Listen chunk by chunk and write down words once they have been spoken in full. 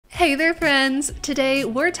Hey there friends! Today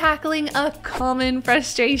we're tackling a common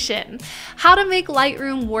frustration: how to make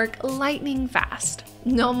Lightroom work lightning fast.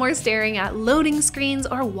 No more staring at loading screens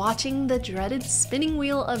or watching the dreaded spinning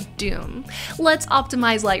wheel of doom. Let's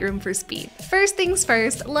optimize Lightroom for speed. First things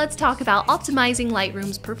first, let's talk about optimizing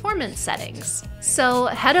Lightroom's performance settings. So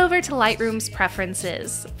head over to Lightroom's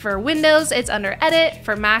preferences. For Windows, it's under Edit.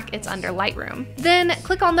 For Mac, it's under Lightroom. Then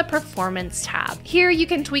click on the Performance tab. Here you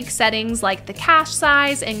can tweak settings like the cache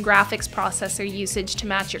size and graphics processor usage to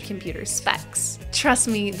match your computer's specs. Trust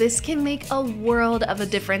me, this can make a world of a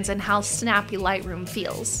difference in how snappy Lightroom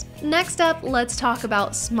feels. Next up, let's talk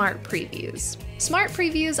about Smart Previews. Smart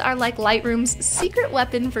Previews are like Lightroom's secret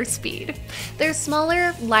weapon for speed. They're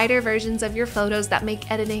smaller, lighter versions of your photos that make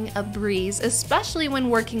editing a breeze, especially when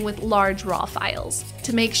working with large RAW files.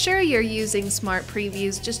 To make sure you're using Smart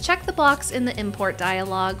Previews, just check the box in the Import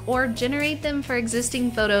dialog or generate them for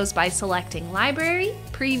existing photos by selecting Library,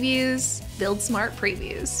 Previews, Build Smart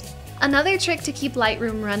Previews. Another trick to keep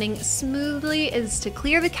Lightroom running smoothly is to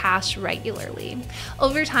clear the cache regularly.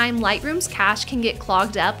 Over time, Lightroom's cache can get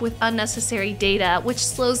clogged up with unnecessary data, which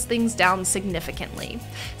slows things down significantly.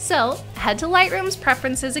 So head to Lightroom's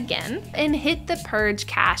preferences again and hit the Purge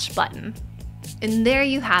Cache button. And there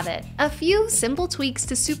you have it, a few simple tweaks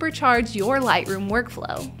to supercharge your Lightroom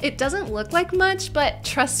workflow. It doesn't look like much, but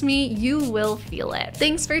trust me, you will feel it.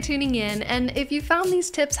 Thanks for tuning in, and if you found these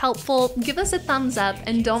tips helpful, give us a thumbs up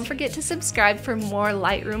and don't forget to subscribe for more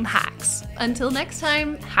Lightroom hacks. Until next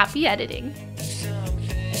time, happy editing!